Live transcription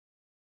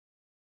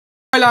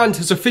Thailand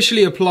has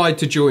officially applied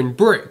to join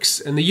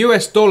BRICS, and the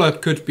US dollar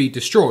could be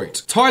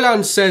destroyed.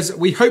 Thailand says,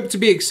 "We hope to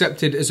be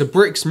accepted as a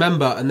BRICS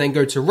member and then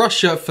go to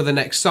Russia for the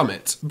next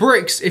summit."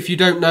 BRICS, if you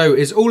don't know,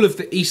 is all of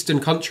the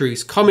Eastern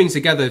countries coming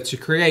together to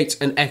create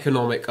an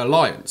economic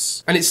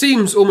alliance. And it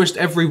seems almost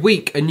every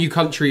week a new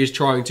country is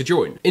trying to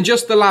join. In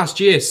just the last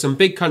year, some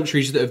big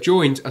countries that have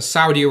joined are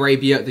Saudi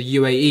Arabia, the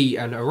UAE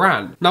and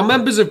Iran. Now,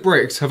 members of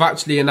BRICS have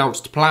actually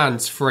announced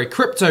plans for a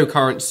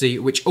cryptocurrency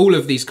which all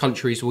of these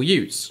countries will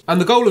use. And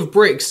the goal of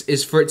BRICS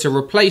is for it to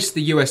replace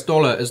the US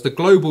dollar as the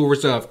global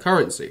reserve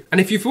currency.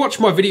 And if you've watched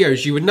my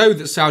videos, you would know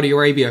that Saudi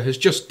Arabia has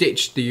just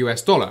ditched the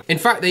US dollar. In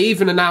fact, they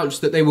even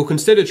announced that they will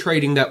consider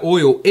trading their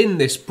oil in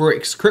this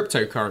BRICS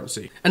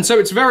cryptocurrency. And so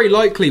it's very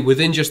likely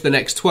within just the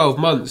next 12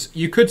 months,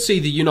 you could see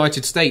the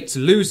United States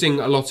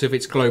losing a lot of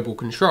its global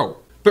control.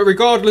 But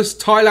regardless,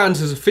 Thailand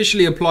has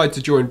officially applied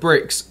to join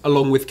BRICS,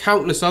 along with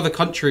countless other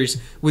countries,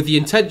 with the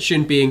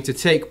intention being to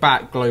take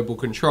back global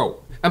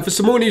control. And for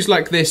some more news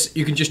like this,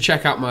 you can just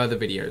check out my other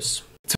videos.